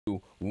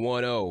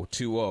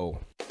1020.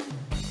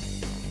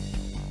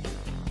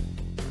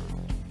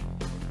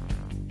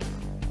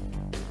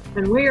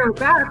 And we are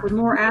back with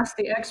more Ask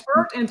the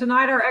Expert. And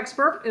tonight our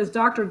expert is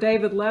Dr.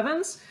 David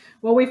Levins.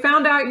 Well, we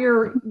found out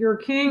you're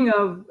king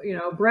of,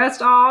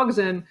 breast augs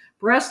and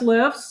breast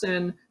lifts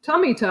and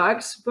tummy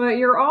tucks, but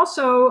you're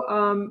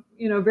also,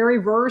 very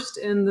versed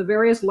in the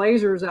various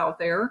lasers out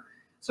there.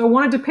 So I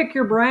wanted to pick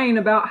your brain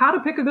about how to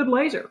pick a good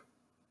laser.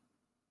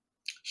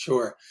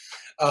 Sure.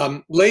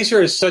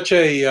 Laser is such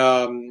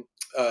a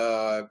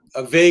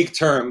vague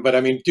term, but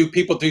I mean,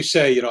 people do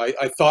say,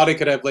 I thought I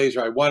could have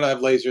laser. I want to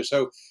have laser.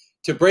 So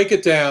to break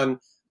it down,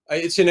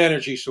 it's an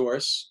energy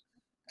source.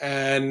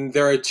 And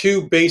there are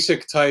two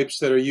basic types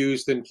that are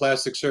used in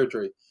plastic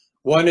surgery.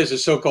 One is a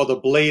so-called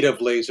ablative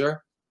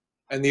laser,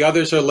 and the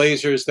others are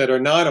lasers that are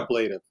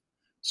non-ablative.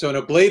 So an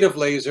ablative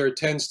laser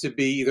tends to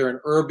be either an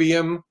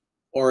erbium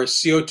or a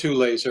CO2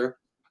 laser,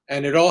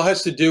 and it all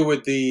has to do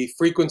with the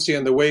frequency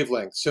and the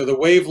wavelength. So the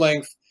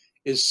wavelength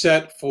is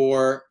set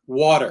for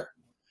water,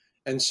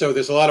 and so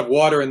there's a lot of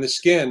water in the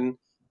skin,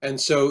 and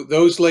so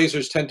those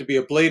lasers tend to be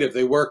ablative.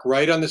 They work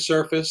right on the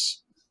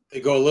surface. They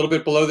go a little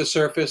bit below the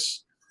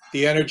surface.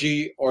 The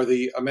energy or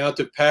the amount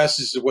of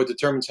passes is what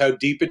determines how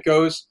deep it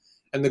goes.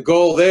 And the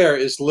goal there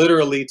is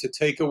literally to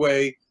take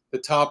away the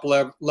top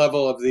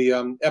level of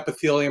the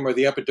epithelium or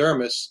the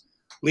epidermis,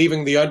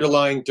 leaving the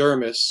underlying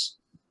dermis,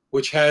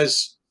 which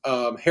has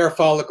hair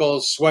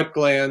follicles, sweat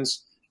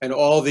glands, and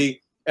all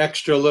the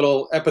extra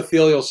little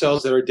epithelial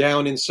cells that are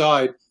down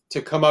inside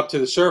to come up to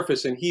the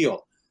surface and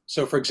heal.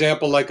 So for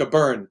example, like a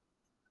burn,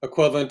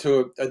 equivalent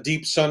to a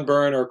deep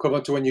sunburn, or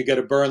equivalent to when you get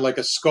a burn like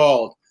a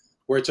scald,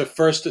 where it's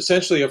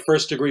essentially a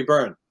first-degree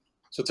burn.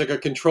 So it's like a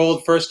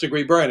controlled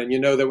first-degree burn, and you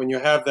know that when you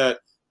have that,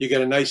 you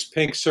get a nice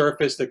pink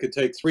surface that could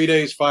take 3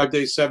 days, 5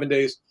 days, 7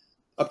 days,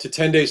 up to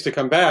 10 days to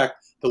come back.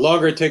 The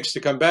longer it takes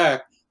to come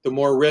back, the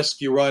more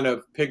risk you run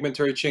of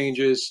pigmentary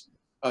changes,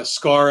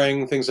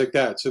 scarring, things like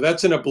that. So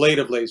that's an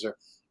ablative laser.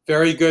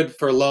 Very good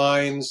for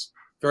lines,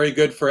 very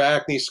good for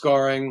acne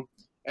scarring,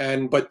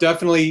 but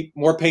definitely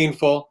more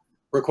painful,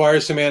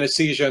 requires some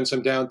anesthesia and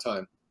some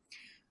downtime.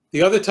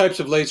 The other types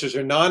of lasers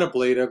are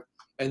non-ablative,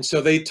 and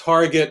so they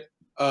target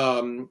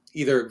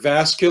either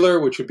vascular,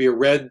 which would be a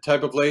red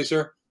type of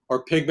laser,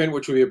 or pigment,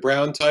 which would be a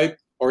brown type,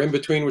 or in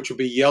between, which would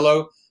be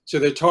yellow. So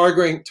they're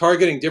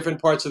targeting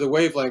different parts of the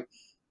wavelength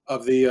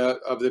of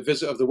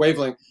the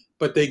wavelength,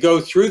 but they go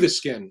through the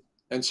skin.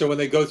 And so when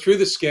they go through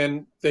the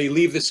skin, they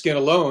leave the skin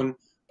alone,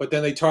 but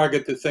then they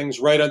target the things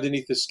right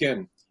underneath the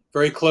skin,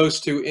 very close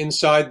to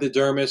inside the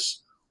dermis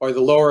or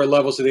the lower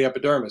levels of the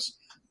epidermis.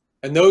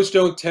 And those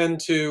don't tend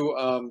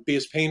to be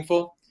as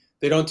painful.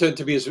 They don't tend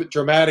to be as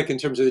dramatic in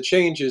terms of the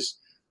changes.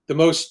 The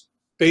most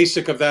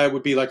basic of that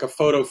would be like a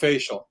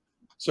photofacial.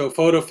 So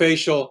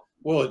photofacial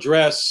will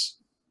address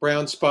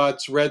brown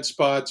spots, red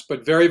spots,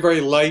 but very,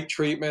 very light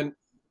treatment,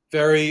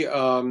 very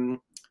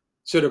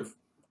sort of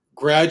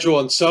gradual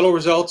and subtle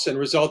results, and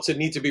results that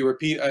need to be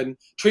repeated, and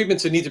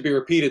treatments that need to be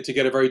repeated to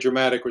get a very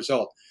dramatic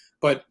result.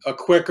 But a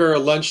quicker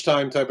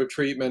lunchtime type of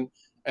treatment,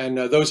 and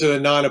those are the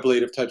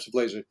non-ablative types of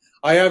lasers.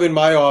 I have in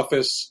my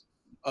office,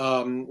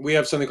 we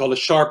have something called a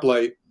Sharp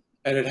Light,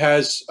 and it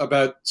has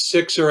about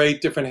 6 or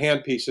 8 different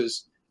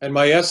handpieces. And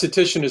my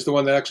esthetician is the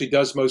one that actually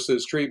does most of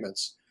those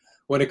treatments.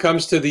 When it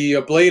comes to the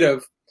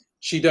ablative,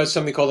 she does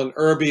something called an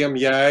erbium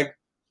YAG.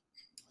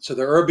 So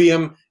the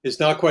erbium is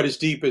not quite as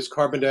deep as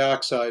carbon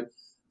dioxide,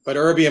 but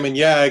erbium and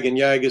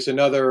YAG is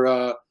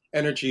another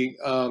energy,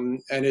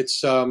 and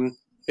it's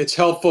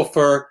helpful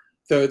for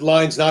the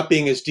lines not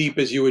being as deep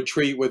as you would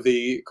treat with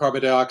the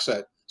carbon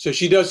dioxide. So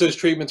she does those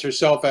treatments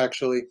herself,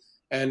 actually,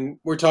 and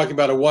we're talking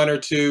about a 1 or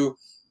 2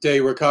 day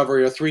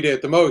recovery, or 3 day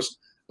at the most.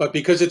 But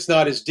because it's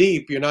not as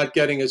deep, you're not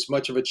getting as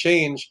much of a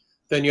change,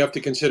 then you have to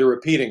consider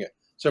repeating it.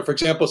 So for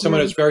example, someone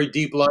who has very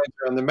deep lines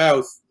around the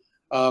mouth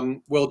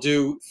will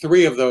do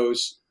 3 of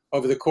those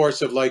over the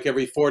course of like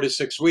every 4 to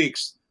 6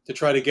 weeks to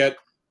try to get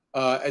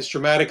as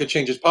dramatic a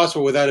change as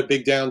possible without a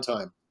big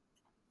downtime.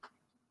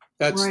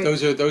 That's Right.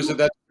 That's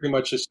pretty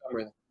much the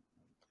summary.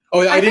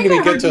 Oh, I didn't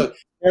even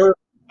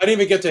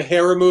get to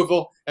hair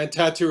removal and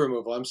tattoo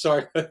removal. I'm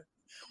sorry.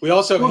 We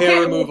also have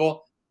hair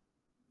removal.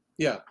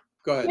 Yeah,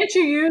 go ahead. Can't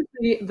you use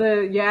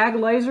the YAG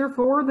laser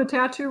for the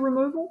tattoo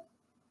removal?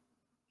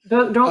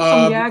 Don't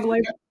some YAG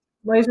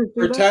lasers do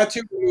for that?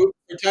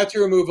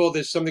 tattoo removal,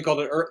 there's something called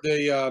a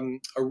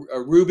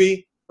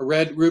ruby, a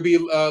red ruby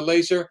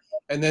laser,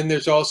 and then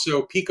there's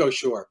also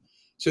PicoSure.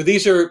 So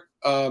these are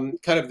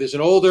there's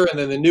an older, and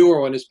then the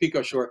newer one is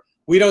PicoSure.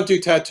 We don't do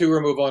tattoo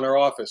removal in our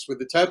office. With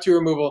the tattoo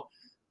removal,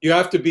 you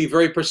have to be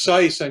very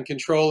precise on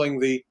controlling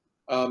the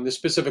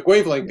specific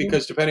wavelength,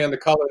 because depending on the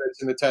color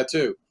that's in the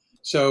tattoo.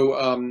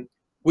 So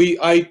we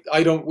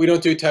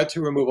don't do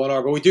tattoo removal in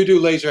our, but we do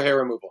laser hair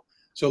removal.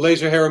 So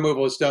laser hair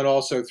removal is done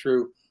also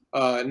through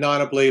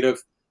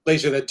non-ablative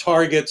laser that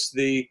targets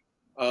the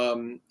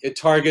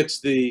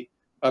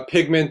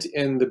pigment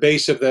in the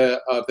base of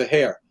the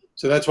hair.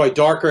 So that's why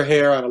darker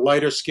hair on a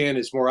lighter skin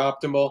is more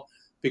optimal,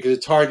 because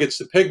it targets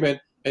the pigment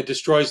and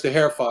destroys the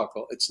hair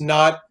follicle. It's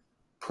not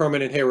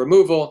permanent hair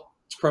removal,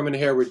 it's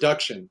permanent hair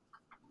reduction.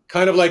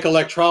 Kind of like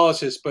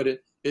electrolysis, but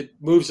it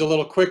moves a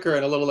little quicker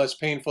and a little less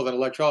painful than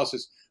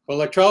electrolysis. But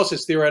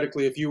electrolysis,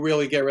 theoretically, if you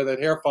really get rid of that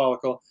hair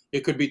follicle,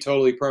 it could be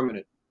totally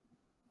permanent.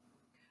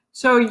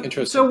 So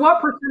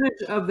what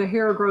percentage of the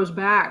hair grows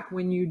back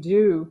when you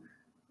do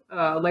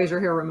laser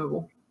hair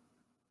removal?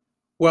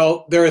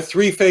 Well, there are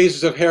 3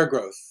 phases of hair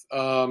growth.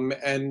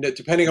 And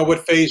depending on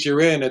what phase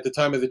you're in at the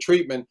time of the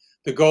treatment,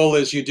 the goal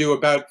is you do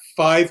about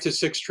 5 to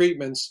 6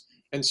 treatments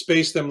and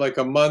space them like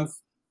a month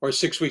or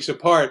 6 weeks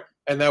apart.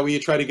 And that way you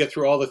try to get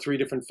through all the 3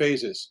 different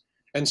phases.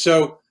 And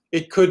so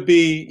it could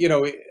be,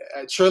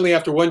 certainly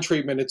after one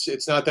treatment,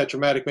 it's not that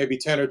dramatic, maybe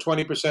 10 or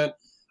 20%,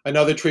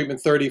 another treatment,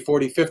 30,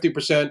 40,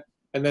 50%.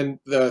 And then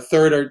the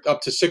third or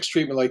up to 6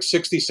 treatment, like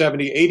 60,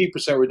 70,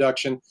 80%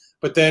 reduction.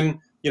 But then,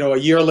 a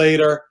year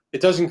later,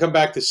 it doesn't come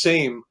back the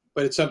same,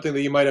 but it's something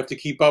that you might have to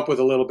keep up with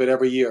a little bit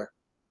every year.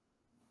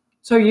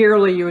 So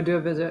yearly you would do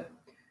a visit?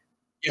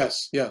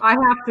 Yes, yeah. I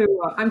have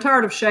to, I'm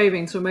tired of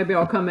shaving, so maybe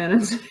I'll come in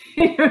and see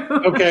you.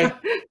 Okay.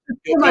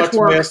 Too much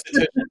work.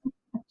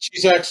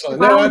 She's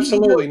excellent. No,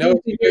 absolutely.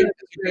 No, it's a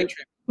great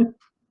treatment.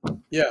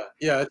 Yeah,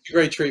 it's a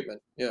great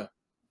treatment. Yeah.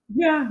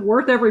 Yeah,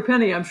 worth every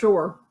penny, I'm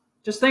sure.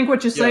 Just think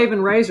what you save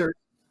in razors.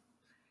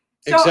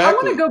 So exactly. I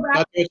want to go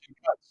back.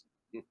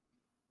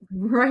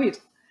 Right.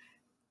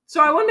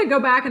 So I wanted to go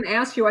back and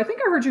ask you, I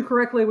think I heard you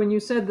correctly when you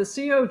said the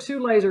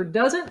CO2 laser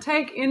doesn't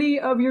take any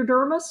of your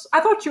dermis. I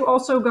thought you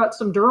also got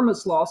some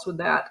dermis loss with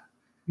that.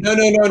 No.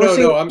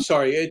 I'm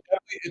sorry. It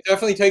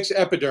definitely takes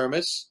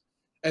epidermis,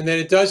 and then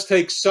it does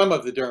take some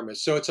of the dermis.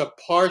 So it's a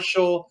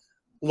partial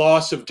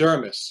loss of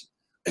dermis.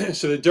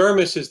 So the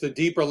dermis is the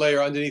deeper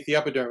layer underneath the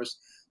epidermis.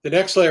 The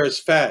next layer is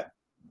fat.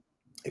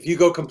 If you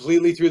go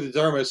completely through the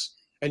dermis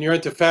and you're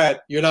into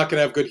fat, you're not going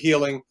to have good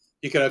healing.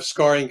 You could have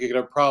scarring. You could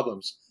have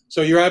problems.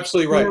 So you're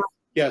absolutely right.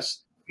 Yeah.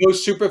 Yes.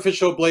 Most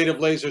superficial ablative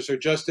lasers are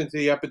just into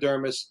the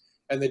epidermis,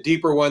 and the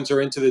deeper ones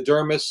are into the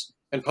dermis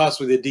and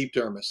possibly the deep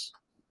dermis.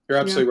 You're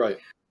absolutely right.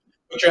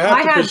 But you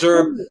have to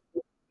preserve.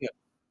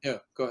 Yeah.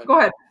 Go ahead. Go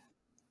ahead.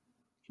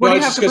 Well, I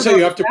was just going to say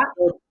you have to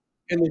preserve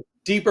in the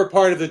deeper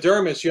part of the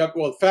dermis.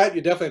 Fat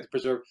you definitely have to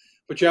preserve,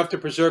 but you have to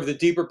preserve the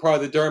deeper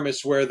part of the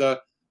dermis where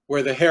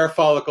the hair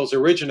follicles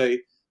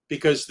originate,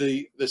 because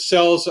the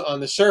cells on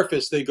the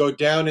surface, they go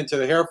down into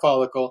the hair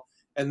follicle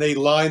and they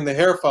line the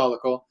hair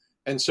follicle.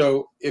 And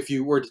so if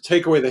you were to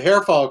take away the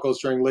hair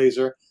follicles during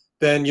laser,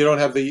 then you don't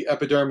have the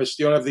epidermis,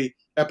 you don't have the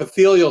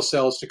epithelial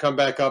cells to come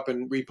back up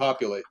and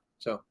repopulate.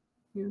 So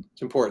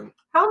it's important.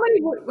 How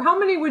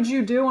many would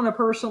you do on a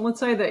person? Let's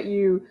say that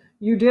you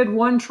did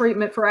one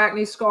treatment for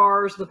acne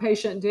scars, the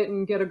patient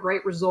didn't get a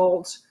great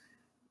result.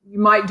 You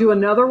might do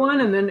another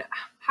one, and then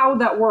how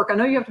would that work? I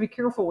know you have to be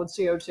careful with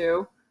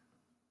CO2.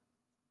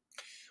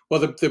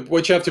 Well,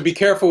 what you have to be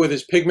careful with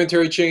is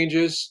pigmentary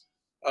changes,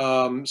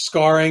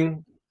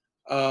 scarring,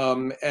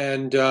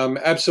 and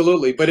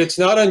absolutely. But it's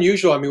not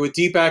unusual. I mean, with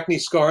deep acne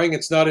scarring,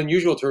 it's not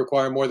unusual to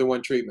require more than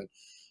one treatment.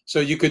 So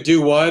you could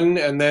do one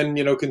and then,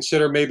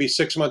 consider maybe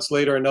 6 months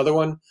later another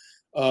one.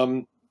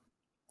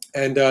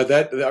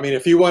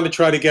 If you want to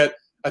try to get,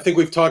 I think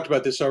we've talked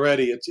about this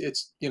already.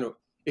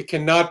 It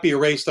cannot be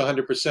erased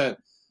 100%.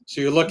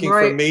 So you're looking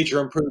for major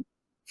improvement,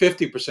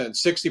 50%,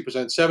 60%,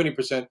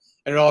 70%,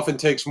 and it often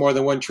takes more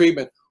than one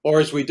treatment. Or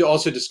as we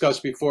also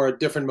discussed before,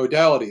 different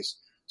modalities.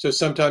 So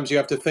sometimes you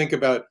have to think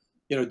about,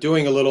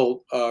 doing a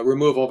little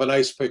removal of an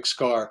ice pick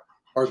scar,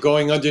 or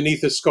going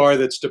underneath a scar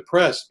that's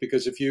depressed,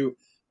 because if you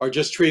are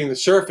just treating the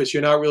surface,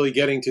 you're not really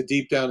getting to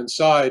deep down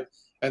inside,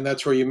 and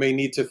that's where you may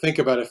need to think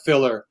about a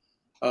filler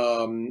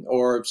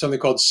or something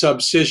called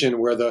subcision,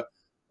 where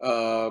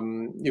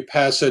you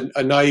pass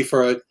a knife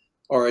or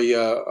a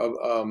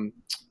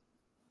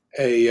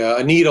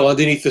needle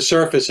underneath the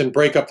surface and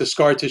break up the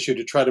scar tissue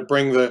to try to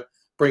bring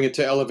it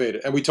to elevate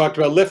it. And we talked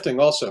about lifting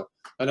also,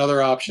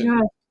 another option.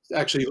 Yeah.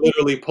 Actually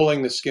literally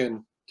pulling the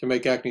skin to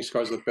make acne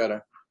scars look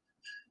better.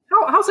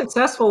 How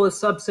successful is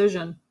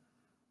subcision?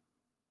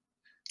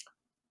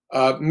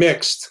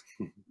 Mixed.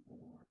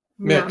 Yeah,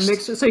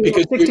 mixed. So you have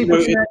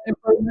 60%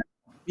 improvement?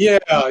 Yeah.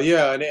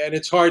 And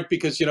it's hard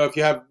because, if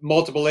you have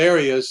multiple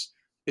areas,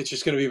 it's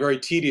just going to be very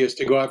tedious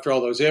to go after all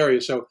those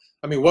areas. So,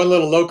 one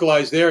little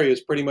localized area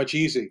is pretty much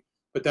easy,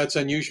 but that's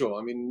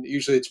unusual.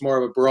 Usually it's more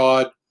of a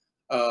broad,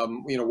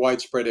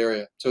 widespread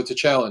area. So it's a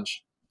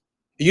challenge.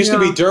 It used to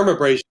be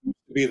dermabrasion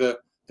to be the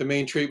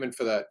main treatment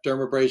for that.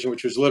 Dermabrasion,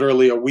 which was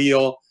literally a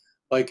wheel,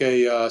 like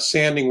a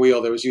sanding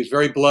wheel that was used,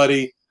 very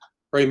bloody,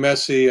 very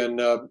messy.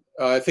 And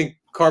I think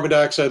carbon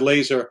dioxide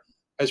laser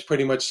has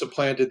pretty much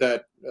supplanted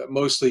that,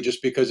 mostly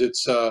just because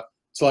it's a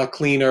lot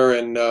cleaner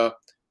and a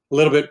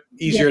little bit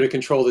easier to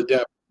control the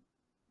depth.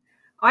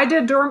 I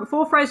did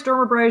full face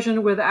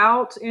dermabrasion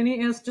without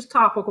any, it's just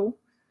topical.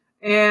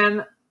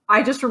 And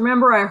I just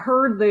remember I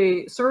heard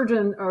the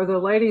surgeon or the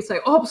lady say,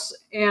 oops,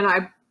 and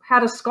I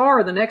had a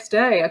scar the next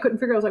day. I couldn't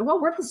figure, I was like, well,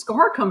 where'd the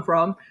scar come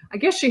from? I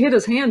guess she hit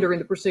his hand during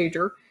the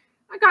procedure.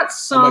 I got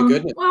some, oh my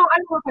goodness. Well, I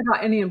don't know if I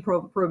got any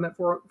improvement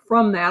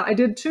from that. I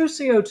did 2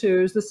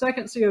 CO2s. The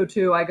second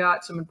CO2, I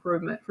got some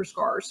improvement for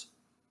scars.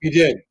 You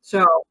did?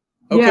 So,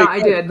 Okay, Yeah, I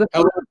good. did.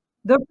 How long-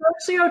 The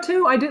first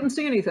CO2, I didn't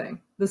see anything.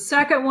 The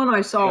second one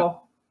I saw,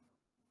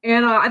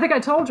 and I think I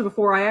told you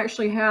before, I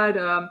actually had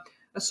a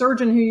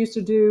surgeon who used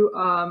to do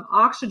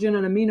oxygen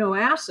and amino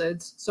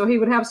acids. So he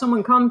would have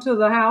someone come to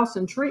the house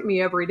and treat me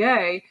every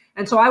day.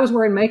 And so I was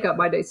wearing makeup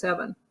by day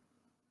 7.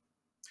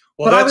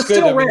 Well, But I that's was good.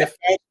 still I mean, red.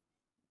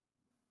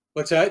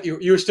 what's that? You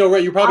were still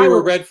red. You probably I were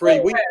was red for still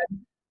 8 weeks. red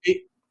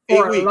Eight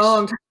for a weeks.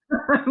 long time.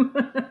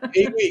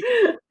 8 weeks.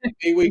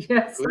 8 weeks.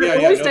 Yes, Yeah,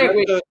 at yeah. least No, 8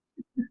 weeks.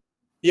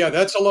 yeah,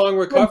 that's a long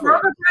With recovery.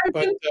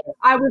 But dermabrasion,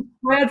 I was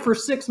red for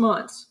 6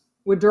 months.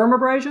 With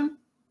dermabrasion,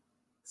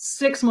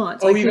 6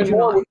 months. I oh, kid even you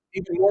more, not.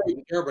 even more with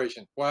the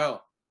dermabrasion.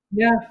 Wow,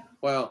 Yeah,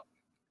 wow.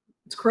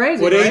 it's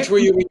crazy, What right? age were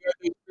you when you had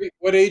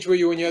what age were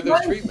you when you had those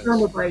 20s with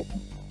treatments? dermabrasion.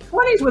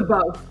 20s with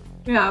both.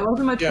 Yeah, I was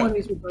in my Yeah.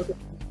 20s with both.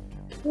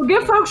 Well,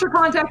 give folks your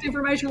contact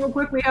information real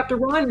quick. We have to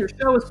run. Your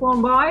show has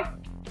flown by.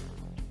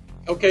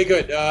 Okay,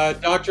 good.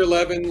 Dr.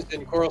 Levens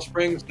in Coral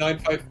Springs,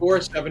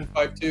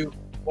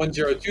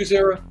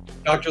 954-752-1020,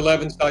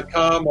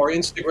 drlevens.com or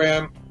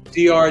Instagram,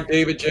 Dr.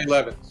 David J.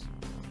 Levens.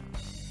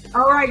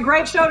 All right,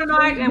 great show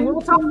tonight, and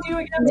we'll talk to you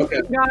again soon,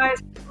 guys.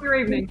 Have a good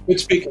evening. Good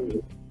speaking to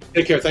you.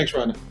 Take care. Thanks,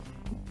 Rhonda.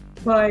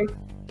 Bye.